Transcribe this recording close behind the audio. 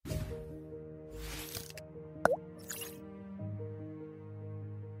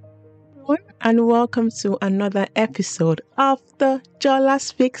and welcome to another episode of the Jola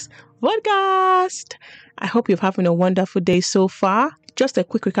Speaks podcast. I hope you're having a wonderful day so far. Just a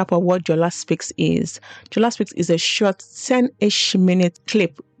quick recap of what Jola Speaks is. Jola Speaks is a short 10-ish minute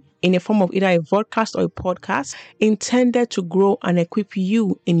clip in the form of either a podcast or a podcast intended to grow and equip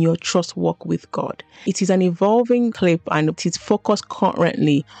you in your trust walk with God. It is an evolving clip and it is focused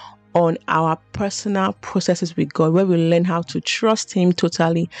currently on our personal processes with God, where we learn how to trust Him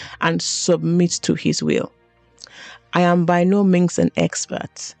totally and submit to His will. I am by no means an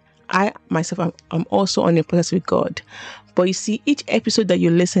expert. I myself am also on a process with God. But you see, each episode that you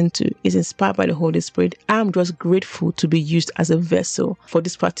listen to is inspired by the Holy Spirit. I'm just grateful to be used as a vessel for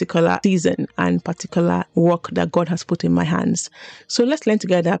this particular season and particular work that God has put in my hands. So let's learn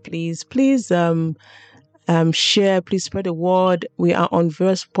together, please. Please, share, please spread the word. We are on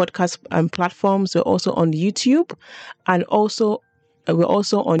various podcast platforms. We're also on YouTube, and also we're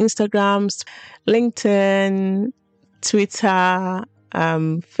also on Instagram, LinkedIn, Twitter,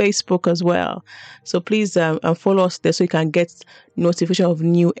 Facebook as well. So please follow us there so you can get notification of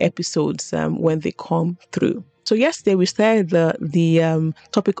new episodes when they come through. So yesterday we started the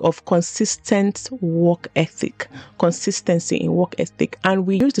topic of consistent work ethic, consistency in work ethic, and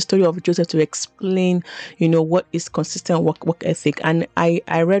we used the story of Joseph to explain, what is consistent work ethic. And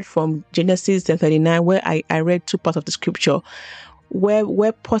I read from Genesis 39, where I read two parts of the scripture,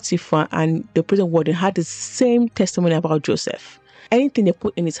 where Potiphar and the prison warden had the same testimony about Joseph. Anything they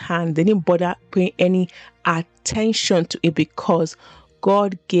put in his hand, they didn't bother paying any attention to it because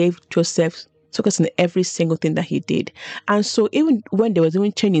God gave Joseph focus on every single thing that he did. And so even when there was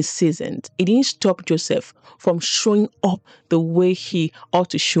even changing seasons, it didn't stop Joseph from showing up the way he ought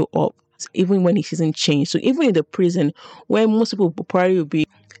to show up, even when his season changed. So even in the prison, where most people probably would be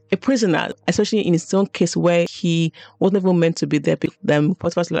a prisoner, especially in his own case where he wasn't even meant to be there,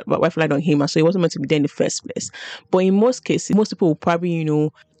 Potiphar's wife lied on him, and so he wasn't meant to be there in the first place. But in most cases, most people will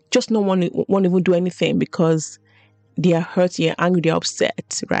probably, just not want to even do anything because they are hurt, they're angry, they're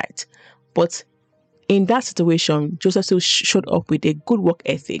upset, right? But in that situation, Joseph still showed up with a good work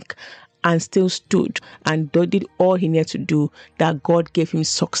ethic and still stood and did all he needed to do that God gave him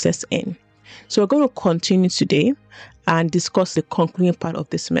success in. So we're going to continue today and discuss the concluding part of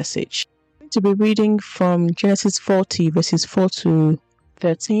this message. I'm going to be reading from Genesis 40, verses 4 to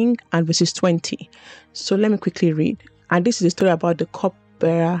 13 and verses 20. So let me quickly read. And this is a story about the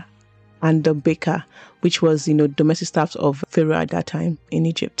cupbearer and the baker, which was, domestic staff of Pharaoh at that time in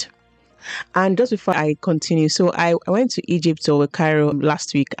Egypt. And just before I continue, so I went to Egypt or Cairo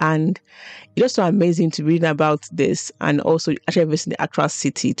last week, and it's just so amazing to read about this and also actually visit the actual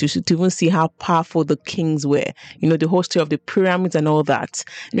city to even see how powerful the kings were, the whole story of the pyramids and all that.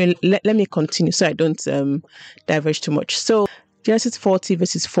 Let me continue so I don't diverge too much. So Genesis 40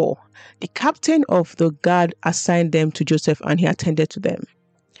 verses 4, the captain of the guard assigned them to Joseph and he attended to them.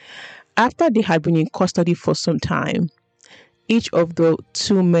 After they had been in custody for some time, each of the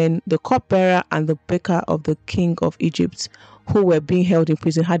two men, the cupbearer and the baker of the king of Egypt, who were being held in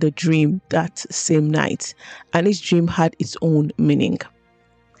prison, had a dream that same night, and each dream had its own meaning.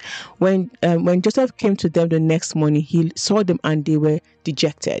 When Joseph came to them the next morning, he saw them and they were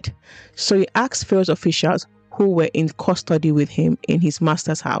dejected. So he asked Pharaoh's officials who were in custody with him in his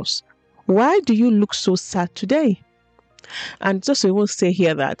master's house, "Why do you look so sad today?" And just so we will say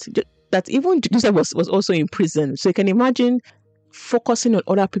here that even Joseph was also in prison. So you can imagine focusing on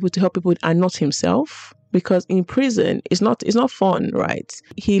other people to help people and not himself, because in prison it's not fun, right?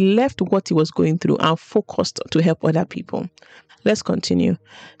 He left what he was going through and focused to help other people. Let's continue.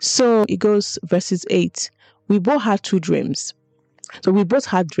 So it goes verses 8. We both had dreams,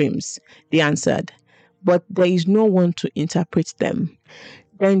 they answered, but there is no one to interpret them.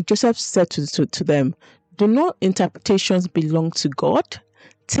 Then Joseph said to them, "Do not interpretations belong to God?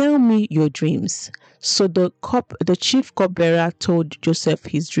 Tell me your dreams." So the chief cupbearer told Joseph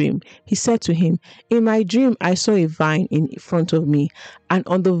his dream. He said to him, "In my dream, I saw a vine in front of me, and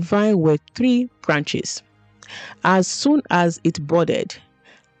on the vine were 3 branches. As soon as it budded,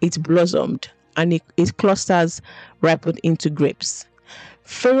 it blossomed, and its clusters ripened into grapes.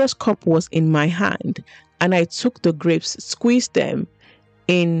 Pharaoh's cup was in my hand, and I took the grapes, squeezed them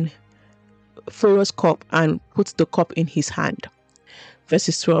in Pharaoh's cup, and put the cup in his hand."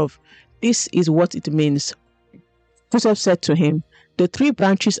 Verses 12. This is what it means. Joseph said to him, "The 3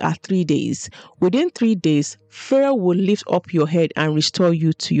 branches are 3 days. Within 3 days, Pharaoh will lift up your head and restore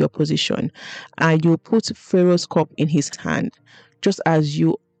you to your position, and you put Pharaoh's cup in his hand, just as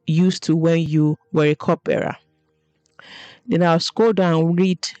you used to when you were a cupbearer." Then I'll scroll down and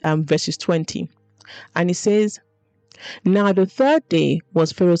read verses 20. And it says, Now, the third day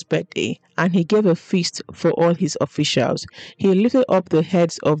was Pharaoh's birthday, and he gave a feast for all his officials. He lifted up the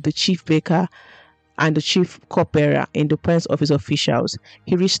heads of the chief baker and the chief cupbearer in the presence of his officials.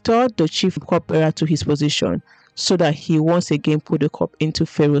 He restored the chief cupbearer to his position so that he once again put the cup into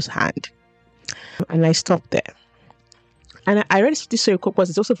Pharaoh's hand. And I stopped there. And I read this story because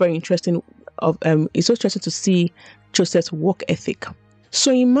it's also very interesting. It's so interesting to see Joseph's work ethic.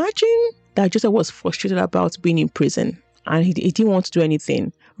 So imagine that Joseph was frustrated about being in prison and he didn't want to do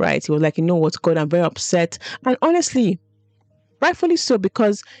anything, right? He was like, you know what, God, I'm very upset. And honestly, rightfully so,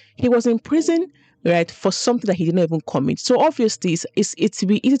 because he was in prison, right, for something that he did not even commit. So obviously, it's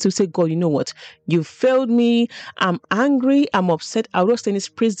be easy to say, God, you know what, you failed me. I'm angry. I'm upset. I'll just stay in this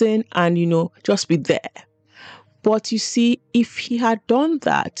prison and, just be there. But you see, if he had done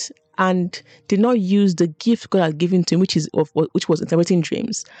that and did not use the gift God had given to him, which was interpreting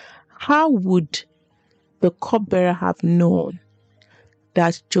dreams, how would the cupbearer have known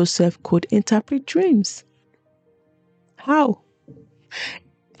that Joseph could interpret dreams? How?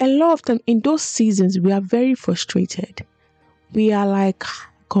 A lot of time in those seasons, we are very frustrated. We are like,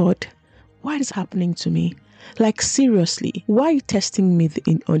 God, why is this happening to me? Like, seriously, why are you testing me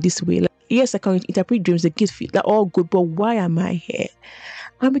on this way? Like, yes, I can interpret dreams, the gift, they're all good, but why am I here?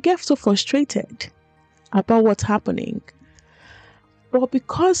 And we get so frustrated about what's happening. But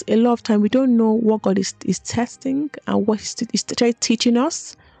because a lot of time we don't know what God is testing and what He's teaching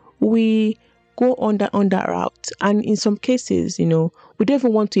us, we go on that route. And in some cases, we don't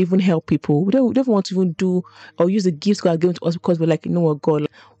even want to even help people. We don't even want to even do or use the gifts God has given to us because we're like, you know what, God,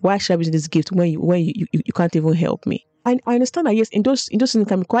 why should I use this gift when you can't even help me? And I understand that, yes, in those seasons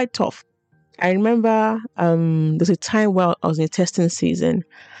can be quite tough. I remember there's a time where I was in a testing season,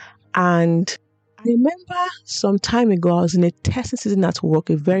 and I remember some time ago I was in a testing season at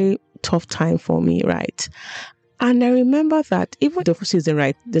work, a very tough time for me, right? And I remember that even the first season,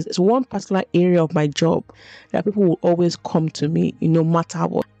 right, there's one particular area of my job that people will always come to me, no matter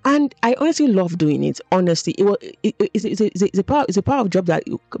what. And I honestly love doing it. Honestly, it's a part of job that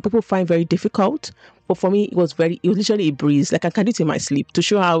people find very difficult. But for me, it was literally a breeze. Like I can do it in my sleep to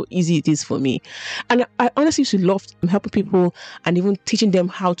show how easy it is for me. And I honestly used to love helping people and even teaching them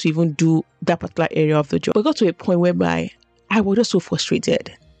how to even do that particular area of the job. But it got to a point whereby I was just so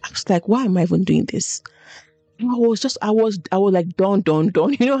frustrated. I was like, why am I even doing this? I was like done.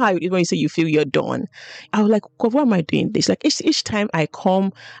 You know how when you say you feel you're done? I was like, God, why am I doing this? Like each time I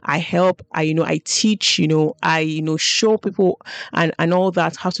come, I help, I teach, I show people and all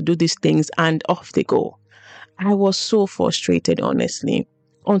that how to do these things, and off they go. I was so frustrated, honestly,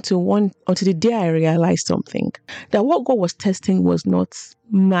 until the day I realized something, that what God was testing was not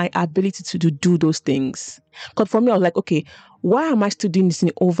my ability to do those things. Because for me, I was like, okay, why am I still doing this thing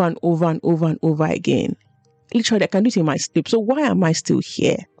over and over and over and over again? Literally, I can do it in my sleep. So why am I still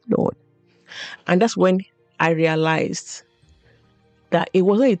here, Lord? And that's when I realized that it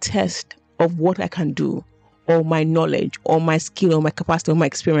wasn't a test of what I can do, or my knowledge, or my skill, or my capacity, or my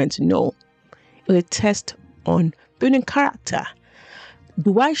experience. No. It was a test on building character.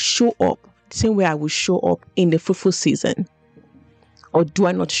 Do I show up the same way I will show up in the fruitful season? Or do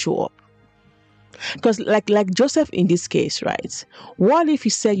I not show up? Because like Joseph in this case, right? What if he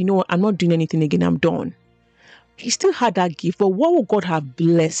said, I'm not doing anything again, I'm done? He still had that gift, but what would God have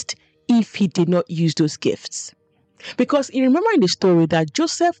blessed if he did not use those gifts? Because you remember in the story that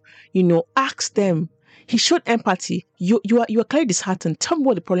Joseph, asked them, he showed empathy. You are clearly disheartened. Tell me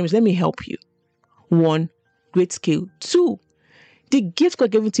what the problem is. Let me help you. 1, great skill. 2, the gift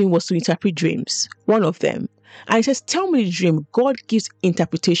God gave to him was to interpret dreams. One of them. And he says, tell me the dream. God gives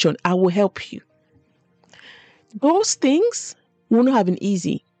interpretation. I will help you. Those things will not have been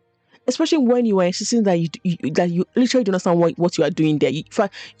easy. Especially when you are insisting that you literally don't understand what you are doing there.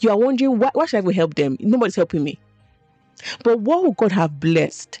 You are wondering, why should I even help them? Nobody's helping me. But what would God have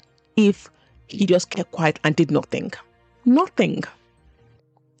blessed if he just kept quiet and did nothing? Nothing.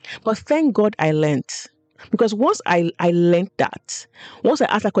 But thank God I learned. Because once I learned that, once I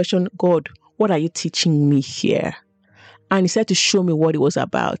asked that question, God, what are you teaching me here? And he said to show me what it was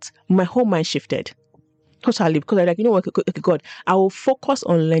about, my whole mind shifted. Totally, because I'm like, what, okay, God, I will focus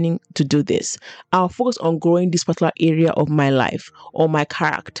on learning to do this. I'll focus on growing this particular area of my life or my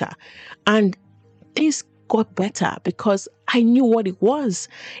character. And things got better because I knew what it was.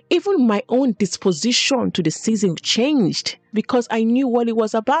 Even my own disposition to the season changed because I knew what it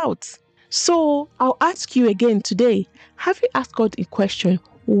was about. So I'll ask you again today, have you asked God a question?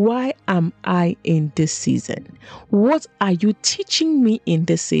 Why am I in this season? What are you teaching me in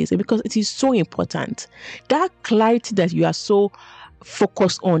this season? Because it is so important. That clarity that you are so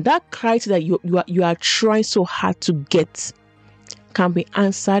focus on, that clarity that you are trying so hard to get, can be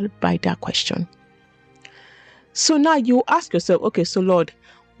answered by that question. So now you ask yourself, okay, so Lord,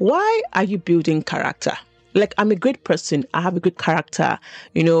 why are you building character? Like, I'm a great person. I have a good character.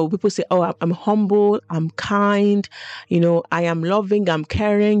 People say, oh, I'm humble. I'm kind. I am loving. I'm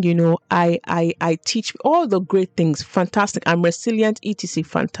caring. I teach all the great things. Fantastic. I'm resilient, etc.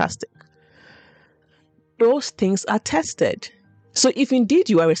 Fantastic. Those things are tested. So if indeed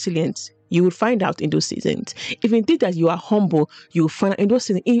you are resilient, you will find out in those seasons. If indeed that you are humble, you will find out in those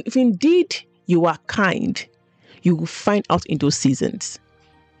seasons. If indeed you are kind, you will find out in those seasons.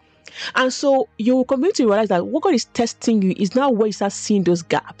 And so you will come to realize that what God is testing you is now where you start seeing those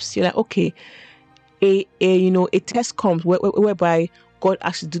gaps. You're like, okay, a test comes whereby God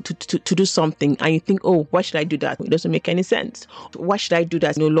asks you to do something, and you think, oh, why should I do that? It doesn't make any sense. Why should I do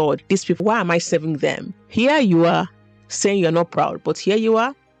that? Lord, these people, why am I serving them? Here you are saying you're not proud, but here you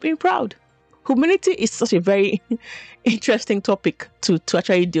are being proud. Humility is such a very interesting topic to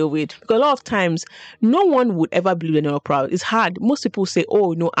actually deal with, because a lot of times no one would ever believe they're not proud. It's hard. Most people say,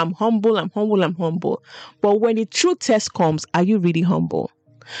 oh, no, I'm humble. But when the true test comes, are you really humble?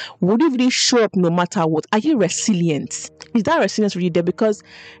 Would you really show up no matter what? Are you resilient? Is that resilience really there? Because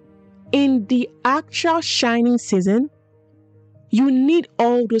in the actual shining season, you need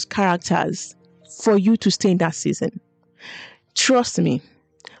all those characters for you to stay in that season. Trust me.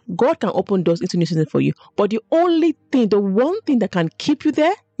 God can open doors into new season for you. But the one thing that can keep you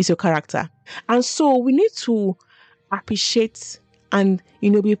there is your character. And so we need to appreciate and,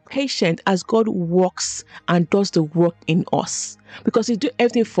 be patient as God works and does the work in us. Because He does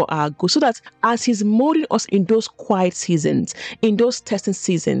everything for our good. So that as He's molding us in those quiet seasons, in those testing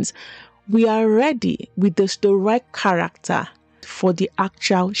seasons, we are ready with the right character for the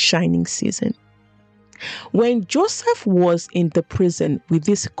actual shining season. When Joseph was in the prison with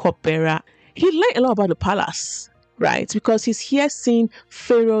this cupbearer, he learned a lot about the palace, right? Because he's here seeing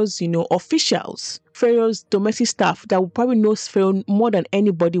Pharaoh's, officials, Pharaoh's domestic staff that would probably know Pharaoh more than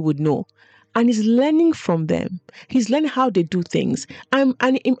anybody would know. And he's learning from them. He's learning how they do things. And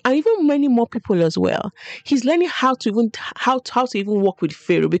even many more people as well. He's learning how to even work with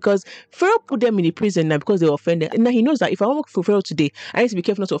Pharaoh, because Pharaoh put them in the prison now because they were offended. And now he knows that if I work for Pharaoh today, I need to be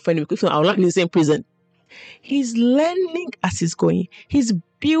careful not to offend him, because I'll land in the same prison. He's learning as he's going. He's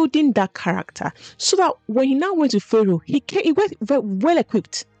building that character so that when he now went to Pharaoh, he went very well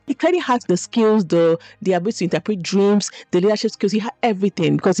equipped. He clearly had the skills, the ability to interpret dreams, the leadership skills. He had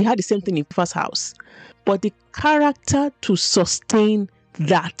everything because he had the same thing in first house. But the character to sustain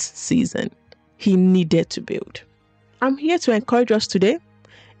that season, he needed to build. I'm here to encourage us today.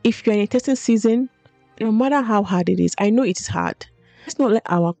 If you're in a testing season, no matter how hard it is, I know it is hard. Let's not let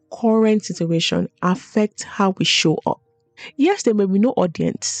our current situation affect how we show up. Yes, there may be no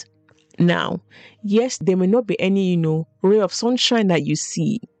audience now. Yes, there may not be any, ray of sunshine that you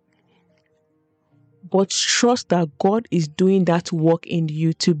see. But trust that God is doing that work in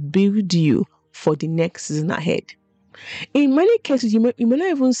you to build you for the next season ahead. In many cases, you may not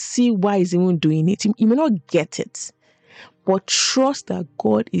even see why He's even doing it. You may not get it. But trust that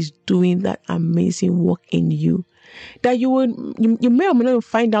God is doing that amazing work in you. That you may or may not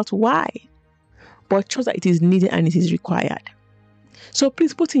find out why, but trust that it is needed and it is required. So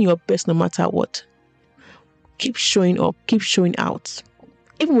please put in your best no matter what. Keep showing up, keep showing out,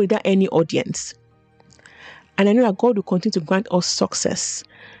 even without any audience. And I know that God will continue to grant us success,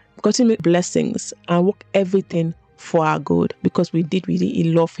 continue to make blessings and work everything for our good, because we really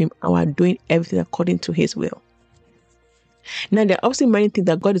love Him and we are doing everything according to His will. Now, there are also many things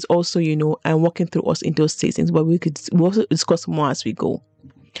that God is also, and working through us in those seasons, but we'll also discuss more as we go.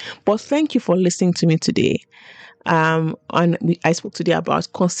 But thank you for listening to me today. I spoke today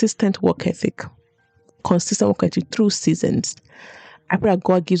about consistent work ethic through seasons. I pray that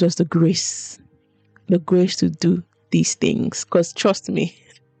God gives us the grace to do these things, because trust me,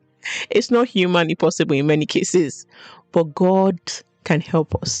 it's not humanly possible in many cases, but God can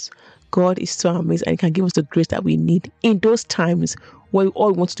help us. God is so amazing and can give us the grace that we need in those times where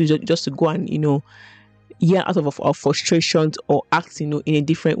all we want to do is just to go and, yell out of our frustrations or act, in a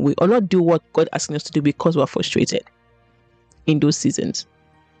different way, or not do what God asking us to do because we're frustrated in those seasons.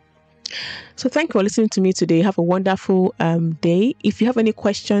 So thank you for listening to me today. Have a wonderful day. If you have any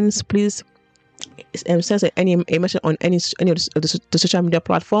questions, please send a message on any of the social media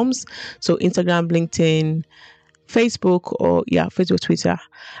platforms. So Instagram, LinkedIn, Facebook, or Facebook, Twitter,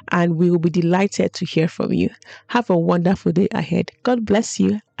 and we will be delighted to hear from you. Have a wonderful day ahead. God bless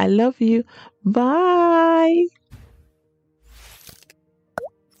you. I love you. Bye.